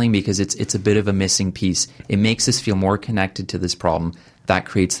compelling because it's a bit of a missing piece. It makes us feel more connected to this problem. That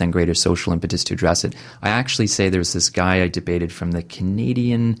creates then greater social impetus to address it. I actually say there's this guy I debated from the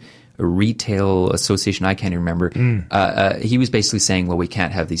Canadian Retail Association. I can't even remember. He was basically saying, well, we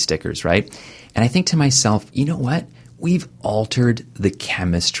can't have these stickers, right? And I think to myself, you know what? We've altered the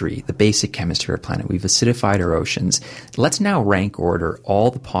chemistry, the basic chemistry of our planet. We've acidified our oceans. Let's now rank order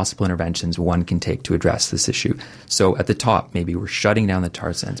all the possible interventions one can take to address this issue. So at the top, maybe we're shutting down the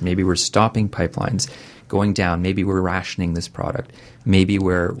tar sands. Maybe we're stopping pipelines going down. Maybe we're rationing this product. Maybe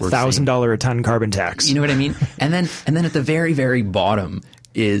we're $1,000 a ton carbon tax. You know what I mean? And then at the very, very bottom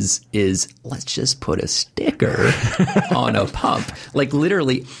is let's just put a sticker on a pump. Like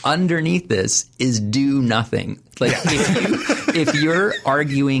literally underneath this is do nothing. Like if you're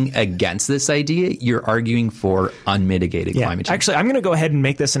arguing against this idea, you're arguing for unmitigated climate change. Actually, I'm going to go ahead and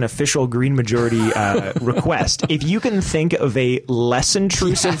make this an official Green Majority request. If you can think of a less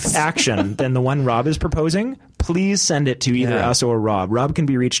intrusive action than the one Rob is proposing, please send it to either us or Rob. Rob can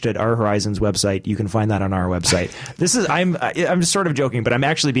be reached at Our Horizons website. You can find that on our website. I'm sort of joking, but I'm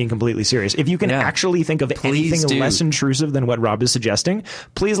actually being completely serious. If you can actually think of anything less intrusive than what Rob is suggesting,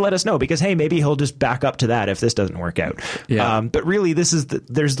 please let us know, because hey, maybe he'll just back up to that if this doesn't work out. But really, this is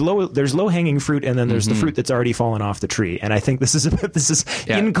there's low hanging fruit, and then there's the fruit that's already fallen off the tree. And I think this is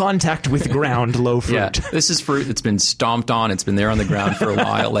in contact with ground low fruit. Yeah. This is fruit that's been stomped on. It's been there on the ground for a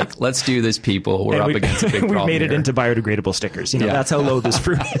while. Like, let's do this, people. We're up against a big problem. Made it into biodegradable stickers. That's how low this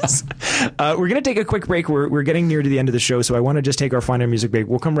fruit is. We're going to take a quick break. We're getting near to the end of the show, so I want to just take our final music break.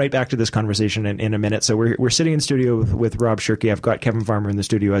 We'll come right back to this conversation in a minute. So we're sitting in studio with Rob Shirky. I've got Kevin Farmer in the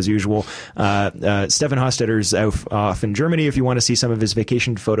studio as usual. Stefan Hostetter's off in Germany. If you want to see some of his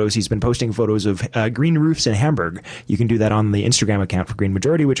vacation photos, he's been posting photos of green roofs in Hamburg. You can do that on the Instagram account for Green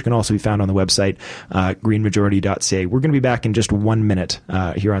Majority, which can also be found on the website, greenmajority.ca. We're going to be back in just 1 minute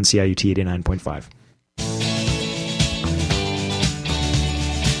here on CIUT 89.5.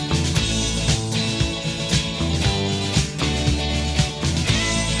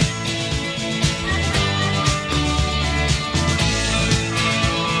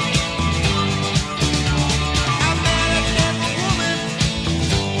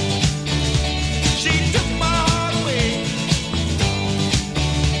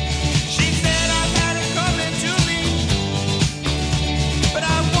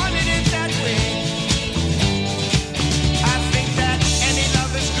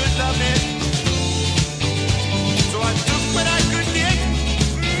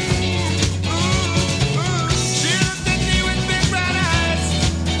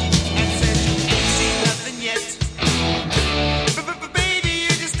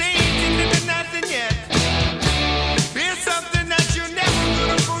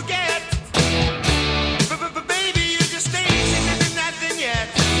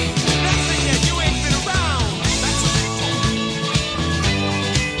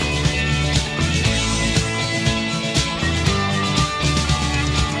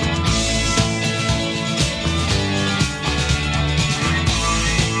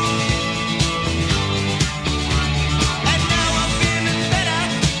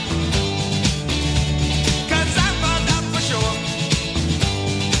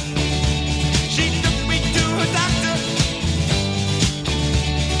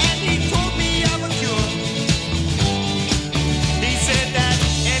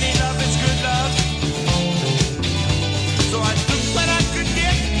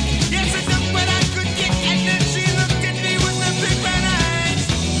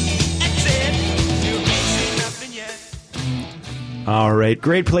 All right.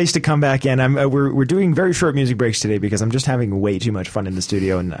 Great place to come back in. We're doing very short music breaks today because I'm just having way too much fun in the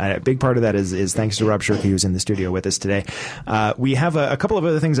studio. And a big part of that is thanks to Rob Shirky, who's in the studio with us today. We have a couple of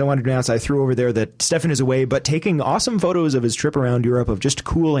other things I wanted to announce. I threw over there that Stefan is away, but taking awesome photos of his trip around Europe of just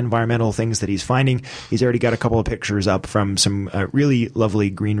cool environmental things that he's finding. He's already got a couple of pictures up from some really lovely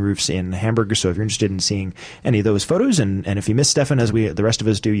green roofs in Hamburg. So if you're interested in seeing any of those photos, and if you miss Stefan, as the rest of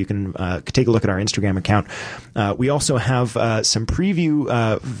us do, you can take a look at our Instagram account. We also have some preview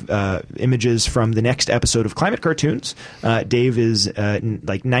few images from the next episode of Climate Cartoons. Dave is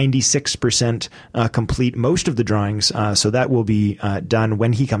like 96% complete most of the drawings, so that will be done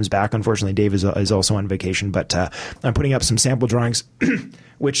when he comes back. Unfortunately, Dave is also on vacation, but I'm putting up some sample drawings,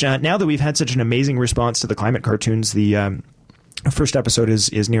 which now that we've had such an amazing response to the Climate Cartoons, the first episode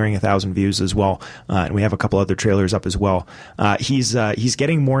is nearing 1,000 views as well, and we have a couple other trailers up as well. He's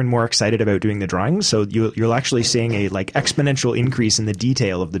getting more and more excited about doing the drawings, so you're actually seeing a like exponential increase in the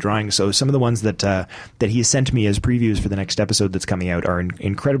detail of the drawings. So some of the ones that he sent me as previews for the next episode that's coming out are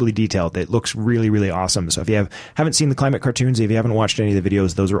incredibly detailed. It looks really, really awesome. So if you haven't seen the Climate Cartoons, if you haven't watched any of the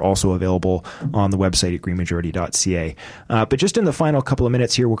videos, those are also available on the website at greenmajority.ca. But just in the final couple of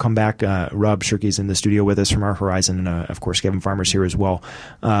minutes here, we'll come back. Rob Shirky's in the studio with us from Our Horizon, and of course Kevin Farmer's here as well.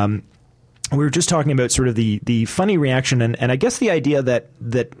 We were just talking about sort of the funny reaction, and I guess the idea that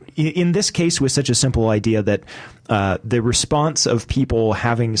in this case was such a simple idea that the response of people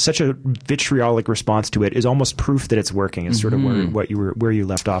having such a vitriolic response to it is almost proof that it's working. Is sort of where you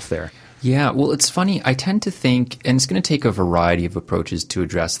left off there. Yeah, well, it's funny. I tend to think, and it's going to take a variety of approaches to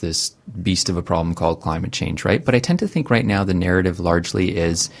address this beast of a problem called climate change, right? But I tend to think right now the narrative largely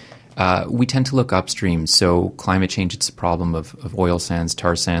is we tend to look upstream. So climate change, it's a problem of oil sands,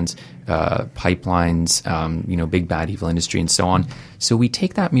 tar sands, pipelines, big bad evil industry and so on. So we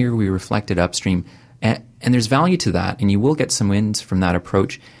take that mirror, we reflect it upstream, and there's value to that, and you will get some wins from that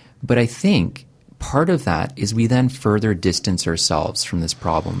approach. But I think part of that is we then further distance ourselves from this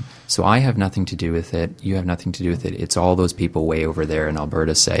problem. So I have nothing to do with it. You have nothing to do with it. It's all those people way over there in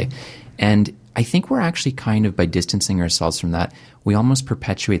Alberta, say. And I think we're actually kind of, by distancing ourselves from that, we almost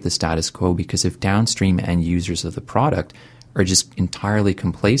perpetuate the status quo, because if downstream end users of the product are just entirely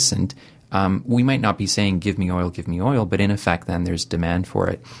complacent, we might not be saying, give me oil, but in effect, then there's demand for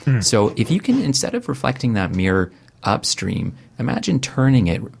it. So if you can, instead of reflecting that mirror upstream, imagine turning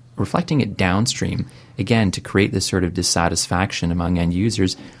it, reflecting it downstream, again, to create this sort of dissatisfaction among end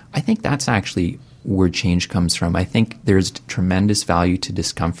users. I think that's actually where change comes from. I think there's tremendous value to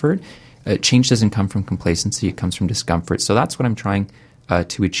discomfort. Change doesn't come from complacency, it comes from discomfort. So that's what I'm trying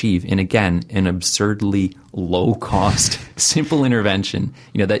to achieve. And again, an absurdly low-cost, simple intervention,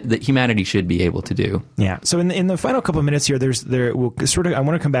 that humanity should be able to do. Yeah. So in the final couple of minutes here, I want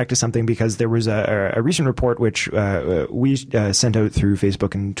to come back to something, because there was a recent report which we sent out through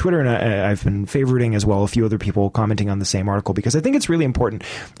Facebook and Twitter, and I've been favoriting as well a few other people commenting on the same article, because I think it's really important.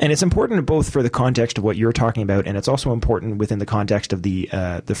 And it's important both for the context of what you're talking about, and it's also important within the context of the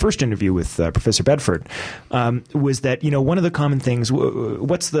first interview with Professor Bedford, was that, one of the common things,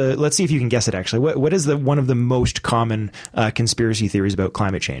 let's see if you can guess it actually. What is one of the most common conspiracy theories about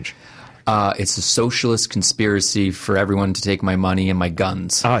climate change? It's a socialist conspiracy for everyone to take my money and my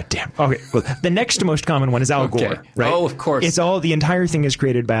guns. Oh, damn. Okay. Well, the next most common one is Al Gore, right? Oh, of course. The entire thing is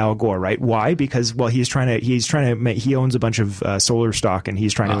created by Al Gore, right? Why? Because, well, he owns a bunch of solar stock, and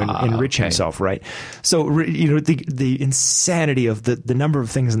he's trying to enrich himself, right? So, the insanity of the number of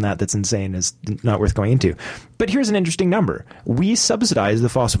things in that's insane is not worth going into. But here's an interesting number. We subsidize the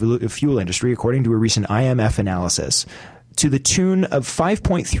fossil fuel industry, according to a recent IMF analysis, to the tune of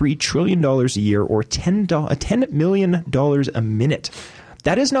 $5.3 trillion a year, or $10 million a minute.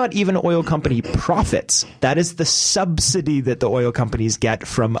 That is not even oil company profits. That is the subsidy that the oil companies get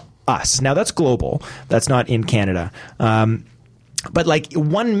from us. Now, that's global. That's not in Canada. But like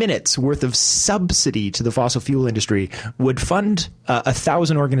 1 minute's worth of subsidy to the fossil fuel industry would fund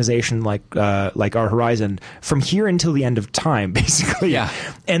 1,000 organizations like Our Horizon from here until the end of time, basically. Yeah.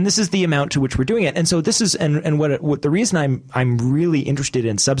 And this is the amount to which we're doing it. And so this is, and what the reason I'm really interested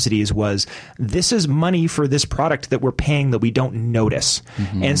in subsidies was, this is money for this product that we're paying that we don't notice.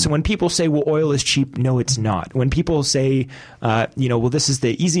 Mm-hmm. And so when people say, well, oil is cheap, no, it's not. When people say, well, this is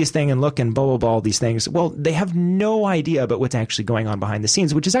the easiest thing, and look, and blah, blah, blah, all these things, well, they have no idea about what's actually going on behind the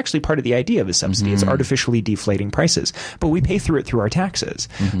scenes, which is actually part of the idea of a subsidy. Mm-hmm. It's artificially deflating prices, but we pay through our taxes.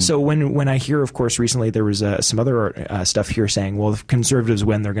 Mm-hmm. So when I hear, of course, recently there was some other stuff here saying, well, if conservatives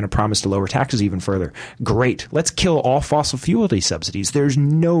win, they're going to promise to lower taxes even further. Great. Let's kill all fossil fuel subsidies. There's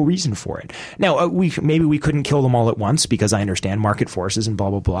no reason for it. Now, maybe we couldn't kill them all at once, because I understand market forces and blah,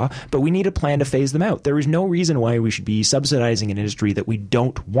 blah, blah, but we need a plan to phase them out. There is no reason why we should be subsidizing an industry that we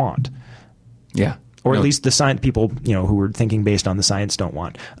don't want. Yeah. Or at least the science people, who were thinking based on the science don't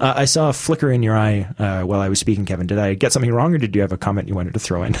want. I saw a flicker in your eye while I was speaking, Kevin. Did I get something wrong, or did you have a comment you wanted to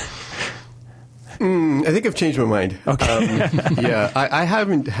throw in? I think I've changed my mind. Okay. Yeah, I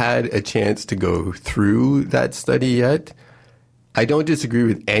haven't had a chance to go through that study yet. I don't disagree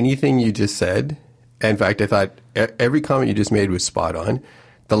with anything you just said. In fact, I thought every comment you just made was spot on.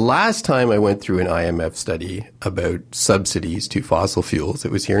 The last time I went through an IMF study about subsidies to fossil fuels,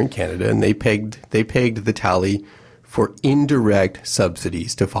 it was here in Canada, and they pegged the tally for indirect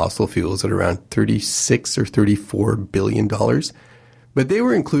subsidies to fossil fuels at around $36 or $34 billion. But they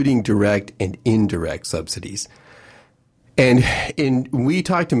were including direct and indirect subsidies. And we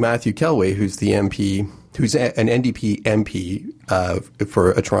talked to Matthew Kelway, who's the MP, who's an NDP MP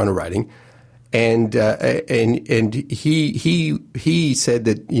for a Toronto riding. And he said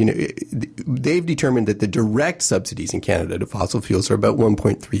that, they've determined that the direct subsidies in Canada to fossil fuels are about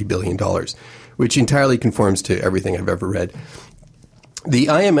 $1.3 billion, which entirely conforms to everything I've ever read. The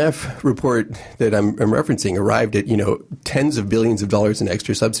IMF report that I'm referencing arrived at, tens of billions of dollars in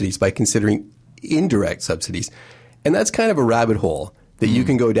extra subsidies by considering indirect subsidies. And that's kind of a rabbit hole that you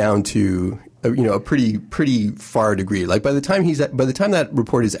can go down to, a pretty far degree. Like by the time that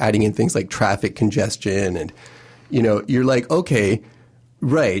report is adding in things like traffic congestion and, you're like, okay,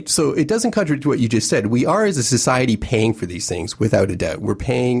 right. So it doesn't contradict what you just said. We are as a society paying for these things without a doubt. We're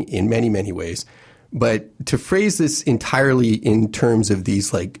paying in many, many ways. But to phrase this entirely in terms of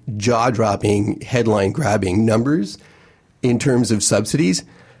these like jaw-dropping, headline-grabbing numbers in terms of subsidies,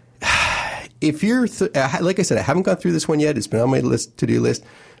 if you're, like I said, I haven't gone through this one yet. It's been on my to-do list.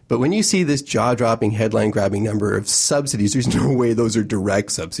 But when you see this jaw-dropping, headline-grabbing number of subsidies, there's no way those are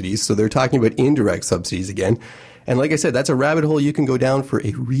direct subsidies. So they're talking about indirect subsidies again. And like I said, that's a rabbit hole you can go down for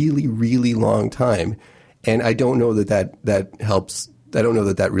a really, really long time. And I don't know that helps. I don't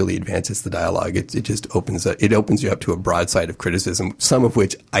know that really advances the dialogue. It just opens you up to a broad side of criticism, some of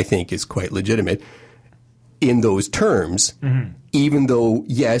which I think is quite legitimate in those terms, even though,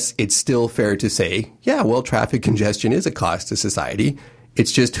 yes, it's still fair to say, yeah, well, traffic congestion is a cost to society.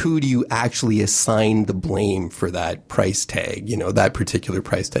 It's just who do you actually assign the blame for that price tag, that particular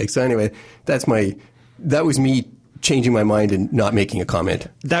price tag. So anyway, that was me changing my mind and not making a comment.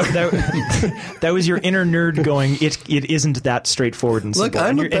 That was your inner nerd going, it isn't that straightforward and simple.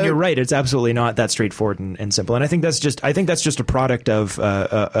 Look, and you're right, it's absolutely not that straightforward and simple. And I think that's just a product of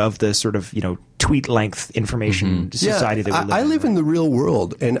the sort of, tweet length information society that we live in. I live in the real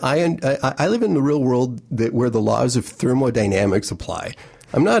world, and I live in the real world where the laws of thermodynamics apply.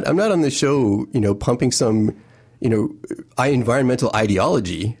 I'm not on the show, pumping some, environmental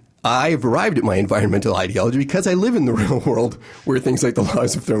ideology. I've arrived at my environmental ideology because I live in the real world where things like the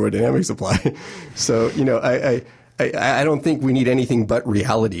laws of thermodynamics apply. So, I don't think we need anything but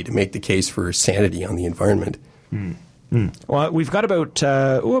reality to make the case for sanity on the environment. Well, we've got about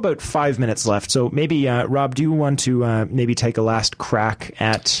 5 minutes left. So maybe, Rob, do you want to maybe take a last crack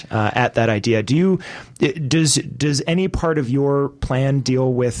at that idea? Does any part of your plan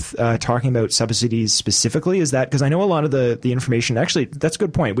deal with talking about subsidies specifically? Is that because I know a lot of the information? Actually, that's a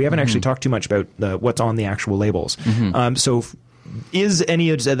good point. We haven't actually talked too much about what's on the actual labels. So. Is any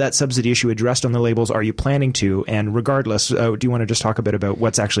of that subsidy issue addressed on the labels? Are you planning to? And regardless, do you want to just talk a bit about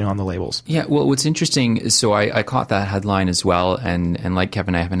what's actually on the labels? Yeah, well, what's interesting, so I caught that headline as well, and like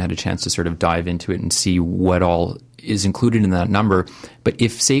Kevin, I haven't had a chance to sort of dive into it and see what all is included in that number. But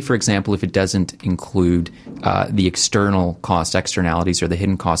if, say, for example, if it doesn't include the external cost externalities or the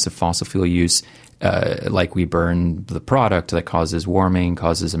hidden costs of fossil fuel use, like we burn the product that causes warming,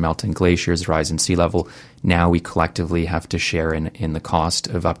 causes a melting glaciers, rise in sea level. Now we collectively have to share in the cost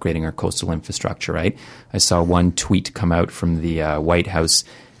of upgrading our coastal infrastructure, right? I saw one tweet come out from the White House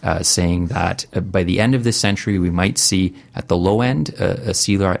saying that by the end of this century, we might see at the low end a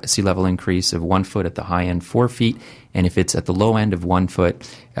sea level increase of 1 foot, at the high end 4 feet. And if it's at the low end of 1 foot,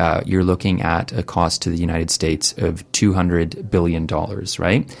 you're looking at a cost to the United States of $200 billion,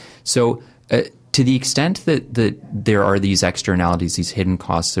 right? So to the extent that there are these externalities, these hidden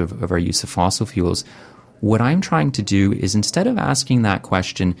costs of our use of fossil fuels, what I'm trying to do is, instead of asking that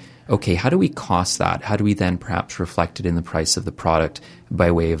question, okay, how do we cost that? How do we then perhaps reflect it in the price of the product by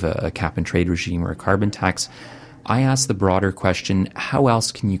way of a cap and trade regime or a carbon tax? I ask the broader question, how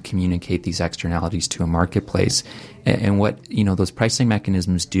else can you communicate these externalities to a marketplace? And what those pricing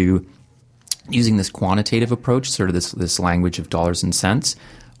mechanisms do, using this quantitative approach, sort of this language of dollars and cents,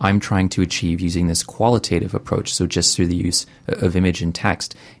 I'm trying to achieve using this qualitative approach, so just through the use of image and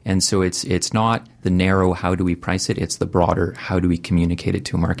text. And so it's not the narrow how do we price it, it's the broader how do we communicate it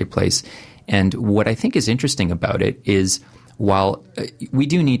to a marketplace. And what I think is interesting about it is, while we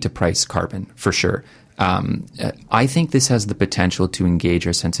do need to price carbon, for sure, I think this has the potential to engage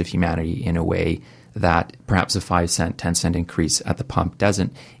our sense of humanity in a way that perhaps a 5-cent, 10-cent increase at the pump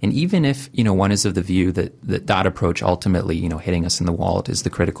doesn't. And even if, one is of the view that approach ultimately, hitting us in the wallet is the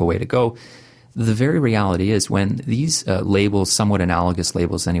critical way to go, The very reality is when these labels, somewhat analogous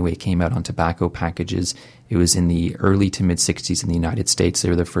labels anyway, came out on tobacco packages, it was in the early to mid-'60s in the United States. They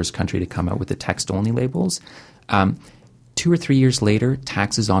were the first country to come out with the text-only labels. 2 or 3 years later,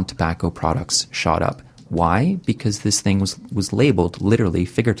 taxes on tobacco products shot up. Why? Because this thing was labeled, literally,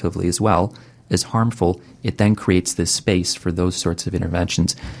 figuratively as well, as harmful. It then creates this space for those sorts of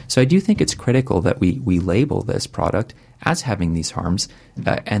interventions. So I do think it's critical that we label this product as having these harms,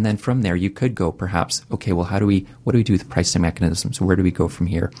 and then from there you could go perhaps, okay, well, what do we do with pricing mechanisms? Where do we go from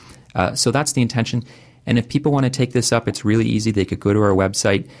here? So that's the intention. And if people want to take this up, it's really easy. They could go to our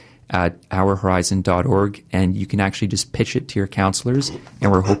website at ourhorizon.org, and you can actually just pitch it to your counselors,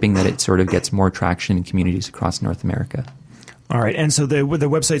 and we're hoping that it sort of gets more traction in communities across North America. All right, and so the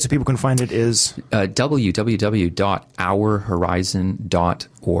website so people can find it is?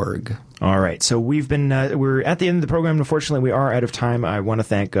 www.ourhorizon.org. All right, so we're at the end of the program. Unfortunately, we are out of time. I want to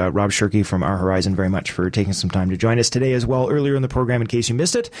thank Rob Shirky from Our Horizon very much for taking some time to join us today as well. Earlier in the program, in case you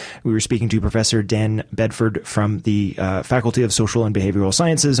missed it, we were speaking to Professor Dan Bedford from the Faculty of Social and Behavioral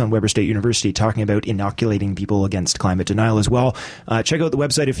Sciences on Weber State University, talking about inoculating people against climate denial as well. Check out the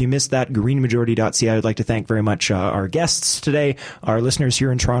website if you missed that, greenmajority.ca. I would like to thank very much our guests today, our listeners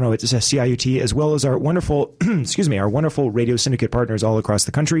here in Toronto at CIUT, as well as our wonderful, our wonderful radio syndicate partners all across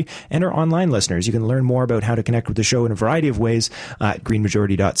the country, and our online listeners. You can learn more about how to connect with the show in a variety of ways at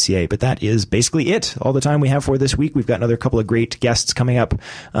greenmajority.ca. But that is basically it. All the time we have for this week. We've got another couple of great guests coming up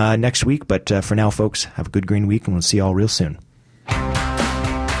next week. But for now, folks, have a good green week, and we'll see you all real soon.